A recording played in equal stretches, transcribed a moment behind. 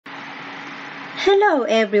Hello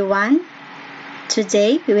everyone!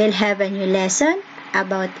 Today we will have a new lesson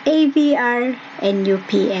about AVR and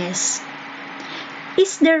UPS.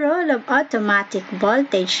 Is the role of automatic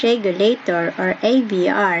voltage regulator or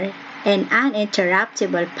AVR and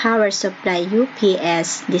uninterruptible power supply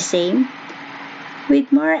UPS the same?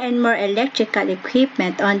 With more and more electrical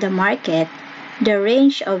equipment on the market, the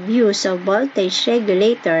range of use of voltage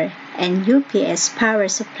regulator and UPS power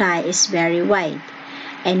supply is very wide,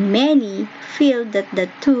 and many feel that the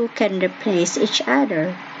two can replace each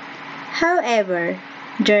other. However,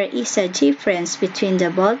 there is a difference between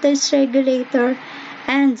the voltage regulator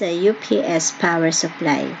and the UPS power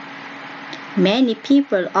supply. Many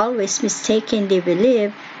people always mistakenly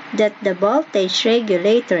believe that the voltage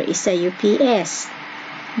regulator is a UPS.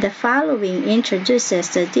 The following introduces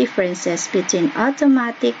the differences between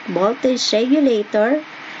automatic voltage regulator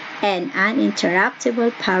and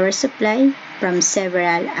uninterruptible power supply from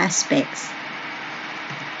several aspects.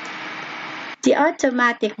 The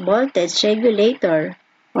automatic voltage regulator,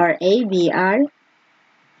 or AVR,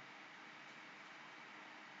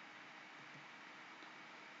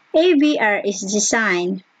 AVR is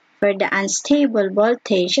designed for the unstable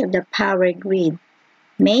voltage of the power grid,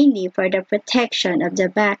 mainly for the protection of the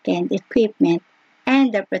back-end equipment,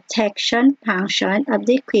 and the protection function of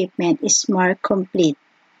the equipment is more complete.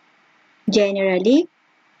 Generally,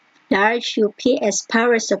 large UPS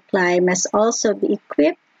power supply must also be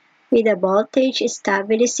equipped with a voltage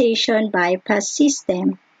stabilization bypass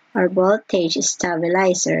system or voltage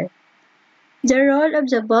stabilizer. The role of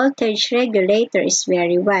the voltage regulator is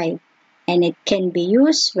very wide, and it can be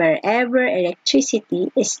used wherever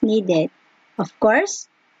electricity is needed. Of course,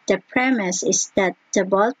 the premise is that the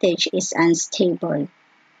voltage is unstable.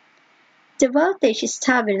 The voltage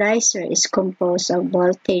stabilizer is composed of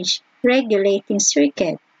voltage regulating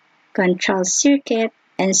circuit, control circuit,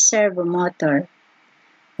 and servo motor.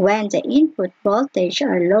 When the input voltage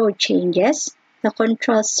or load changes, the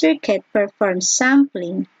control circuit performs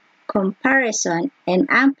sampling, comparison, and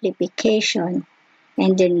amplification,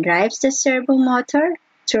 and then drives the servo motor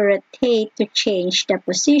to rotate to change the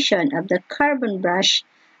position of the carbon brush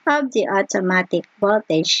of the automatic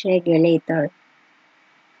voltage regulator.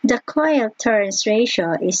 The coil turns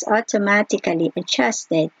ratio is automatically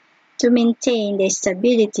adjusted to maintain the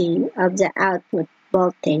stability of the output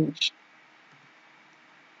voltage.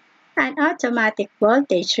 An automatic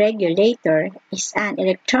voltage regulator is an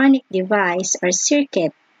electronic device or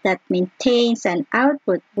circuit that maintains an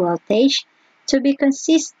output voltage to be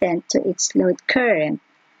consistent to its load current.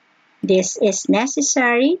 This is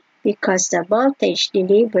necessary because the voltage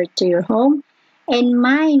delivered to your home and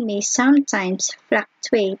mine may sometimes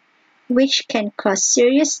fluctuate, which can cause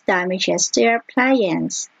serious damages to your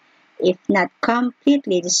appliance, if not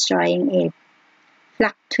completely destroying it.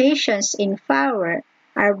 Fluctuations in power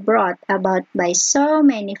are brought about by so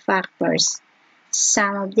many factors.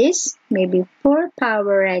 Some of these may be poor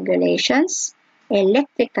power regulations,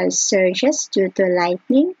 electrical surges due to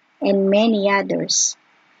lightning, and many others.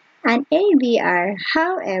 An AVR,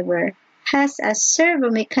 however, has a servo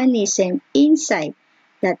mechanism inside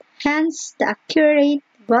that hands the accurate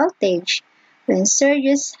voltage when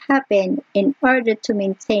surges happen in order to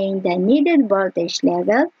maintain the needed voltage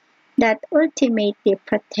level that ultimately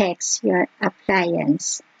protects your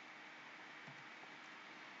appliance.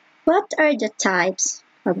 What are the types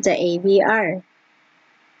of the AVR?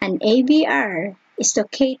 An AVR is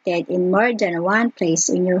located in more than one place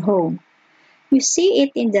in your home. You see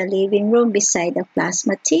it in the living room beside a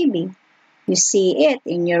plasma TV. You see it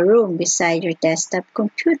in your room beside your desktop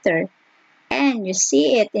computer. And you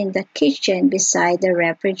see it in the kitchen beside the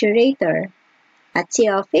refrigerator. At the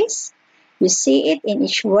office, you see it in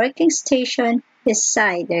each working station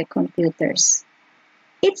beside their computers.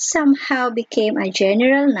 It somehow became a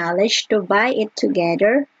general knowledge to buy it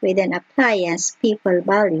together with an appliance people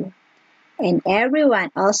value, and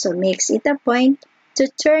everyone also makes it a point to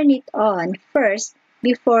turn it on first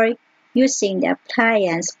before using the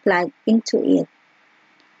appliance plugged into it.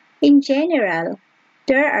 In general,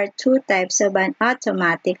 there are two types of an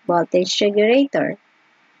automatic voltage regulator.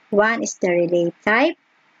 One is the relay type,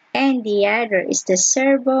 and the other is the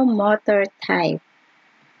servo motor type.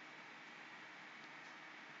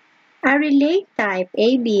 A relay type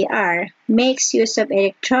AVR makes use of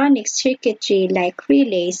electronic circuitry like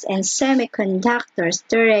relays and semiconductors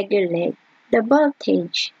to regulate the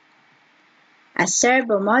voltage. A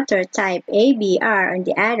servo motor type AVR, on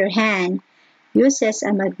the other hand, uses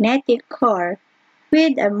a magnetic core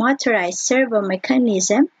with a motorized servo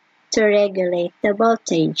mechanism to regulate the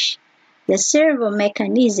voltage. The servo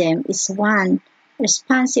mechanism is one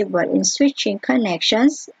responsible in switching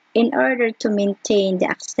connections in order to maintain the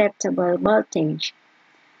acceptable voltage.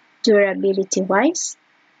 Durability-wise,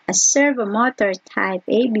 a servomotor type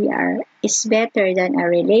AVR is better than a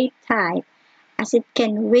relay type as it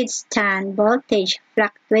can withstand voltage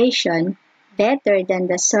fluctuation better than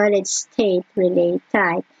the solid-state relay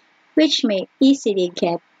type, which may easily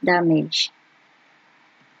get damaged.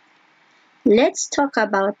 Let's talk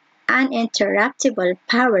about uninterruptible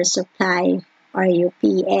power supply, or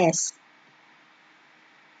UPS.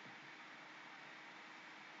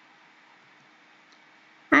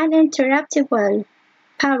 Uninterruptible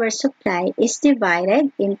power supply is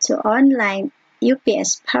divided into online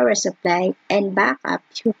UPS power supply and backup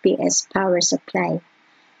UPS power supply.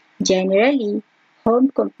 Generally, home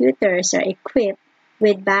computers are equipped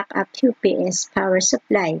with backup UPS power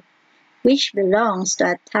supply, which belongs to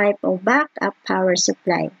a type of backup power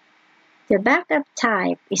supply. The backup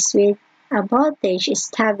type is with a voltage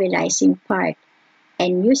stabilizing part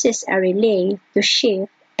and uses a relay to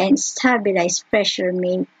shift and stabilize pressure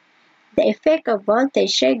made. The effect of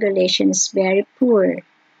voltage regulation is very poor,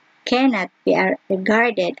 cannot be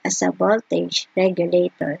regarded as a voltage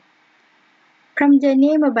regulator. From the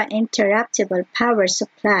name of an interruptible power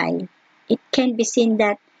supply, it can be seen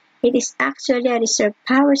that it is actually a reserve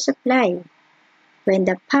power supply. When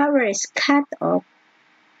the power is cut off,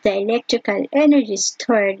 the electrical energy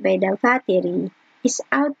stored by the battery is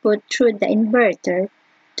output through the inverter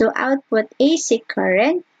to output AC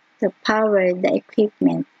current to power the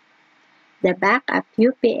equipment. The backup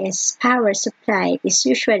UPS power supply is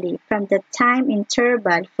usually from the time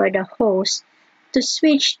interval for the host to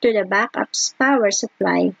switch to the backup power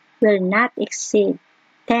supply will not exceed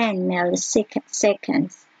 10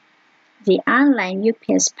 milliseconds. The online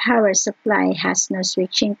UPS power supply has no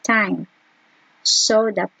switching time,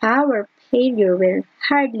 so the power failure will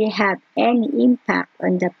hardly have any impact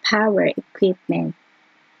on the power equipment.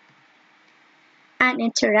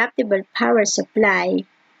 Uninterruptible power supply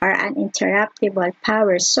or uninterruptible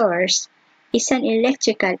power source is an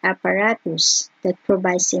electrical apparatus that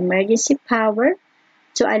provides emergency power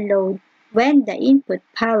to a load when the input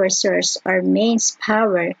power source or mains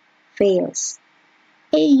power fails.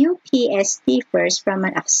 A UPS differs from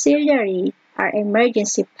an auxiliary or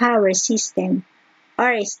emergency power system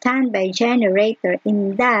or a standby generator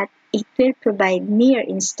in that it will provide near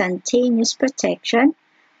instantaneous protection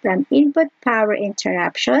from input power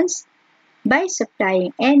interruptions by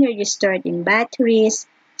supplying energy stored in batteries,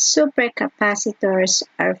 supercapacitors,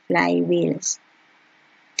 or flywheels.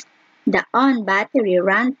 The on-battery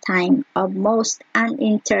runtime of most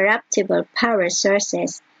uninterruptible power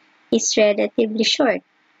sources is relatively short,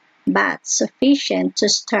 but sufficient to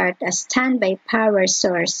start a standby power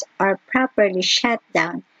source or properly shut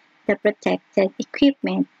down the protected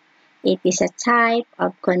equipment. It is a type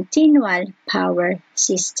of continual power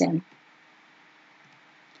system.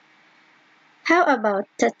 How about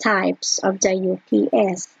the types of the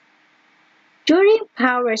UPS? During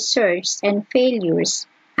power surge and failures,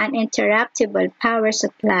 uninterruptible power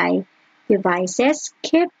supply devices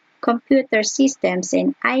keep computer systems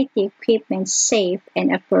and IT equipment safe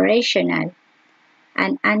and operational.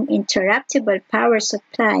 An uninterruptible power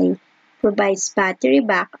supply provides battery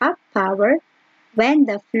backup power when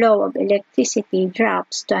the flow of electricity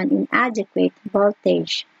drops to an inadequate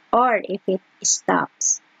voltage or if it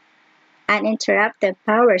stops. An interrupted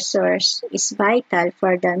power source is vital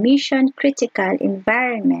for the mission-critical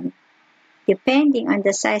environment. Depending on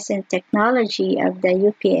the size and technology of the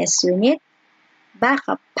UPS unit,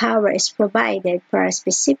 backup power is provided for a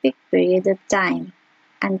specific period of time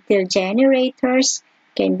until generators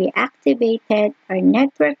can be activated or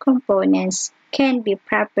network components can be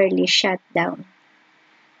properly shut down.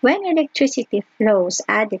 When electricity flows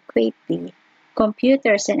adequately,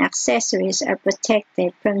 computers and accessories are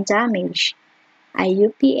protected from damage. A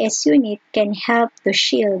UPS unit can help to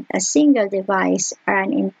shield a single device or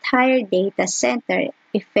an entire data center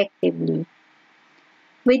effectively.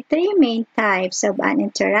 With three main types of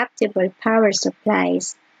uninterruptible power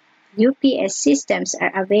supplies, UPS systems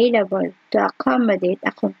are available to accommodate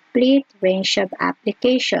a complete range of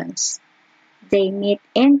applications. They meet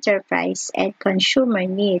enterprise and consumer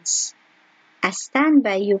needs. A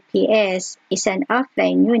standby UPS is an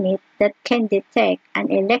offline unit that can detect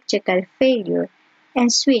an electrical failure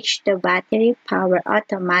and switch to battery power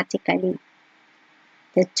automatically.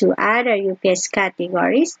 The two other UPS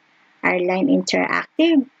categories are line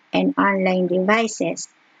interactive and online devices,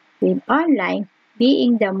 with online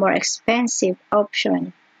being the more expensive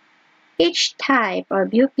option. Each type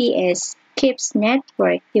of UPS keeps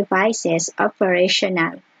network devices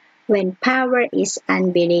operational when power is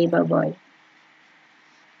unavailable.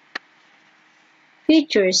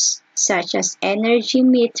 Features such as energy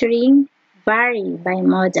metering vary by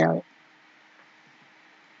model.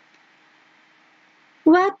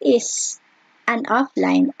 What is an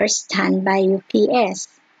offline or standby UPS?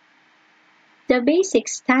 The basic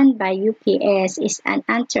standby UPS is an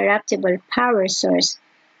uninterruptible power source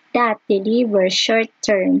that delivers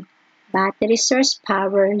short-term battery source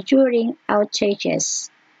power during outages.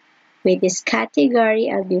 With this category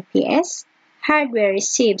of UPS, hardware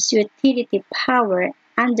receives utility power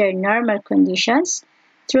under normal conditions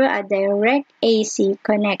through a direct AC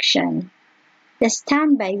connection. The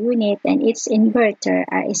standby unit and its inverter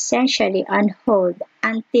are essentially on hold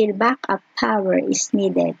until backup power is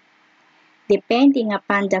needed. Depending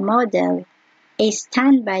upon the model, a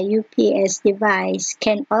standby UPS device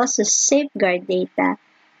can also safeguard data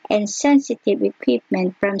and sensitive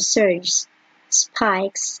equipment from surges,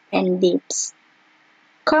 spikes, and dips.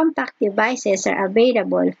 Compact devices are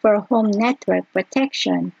available for home network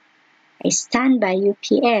protection. A standby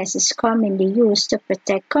UPS is commonly used to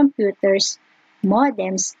protect computers,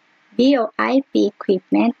 modems, VoIP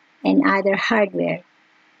equipment, and other hardware.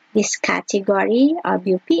 This category of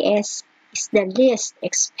UPS is the least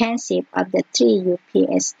expensive of the three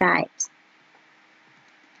UPS types.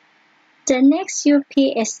 The next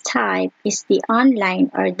UPS type is the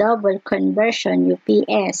online or double conversion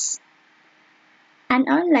UPS. An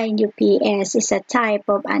online UPS is a type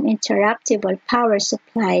of uninterruptible power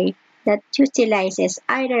supply that utilizes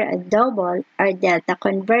either a double or delta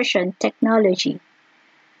conversion technology.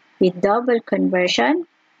 With double conversion,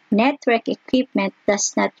 network equipment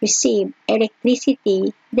does not receive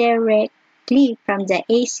electricity directly from the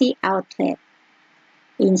AC outlet.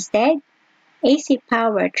 Instead, AC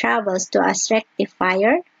power travels to a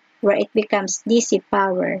rectifier where it becomes DC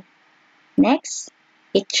power. Next,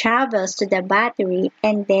 it travels to the battery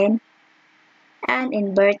and then an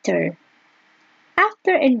inverter.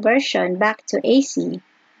 After inversion back to AC,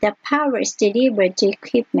 the power is delivered to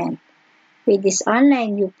equipment. With this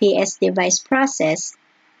online UPS device process,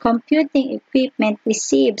 computing equipment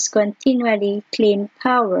receives continually clean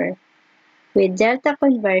power. With delta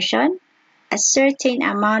conversion, a certain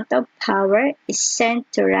amount of power is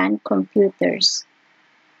sent to run computers,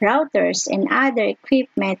 routers, and other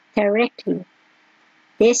equipment directly.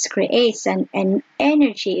 This creates an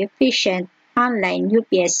energy-efficient online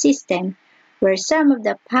UPS system where some of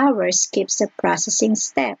the power skips the processing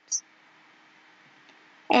steps.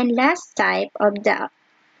 And last type of the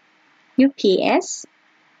UPS,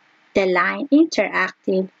 the line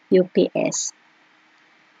interactive UPS.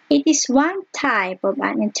 It is one type of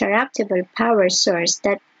uninterruptible power source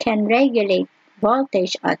that can regulate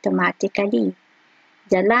voltage automatically.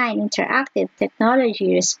 The line interactive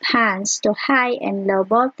technology responds to high and low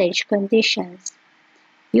voltage conditions.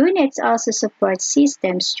 Units also support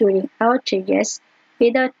systems during outages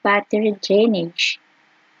without battery drainage.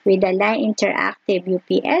 With the line interactive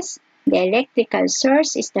UPS, the electrical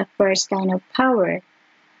source is the first line of power.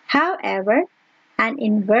 However, an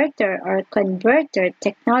inverter or converter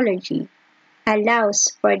technology allows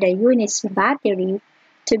for the unit's battery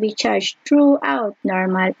to be charged throughout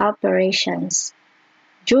normal operations.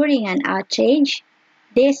 During an outage,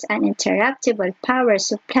 this uninterruptible power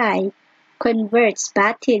supply converts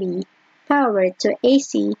battery power to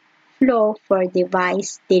AC flow for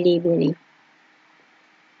device delivery.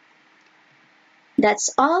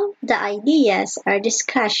 That's all the ideas or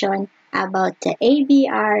discussion about the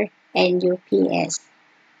AVR and UPS.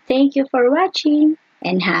 Thank you for watching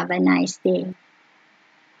and have a nice day.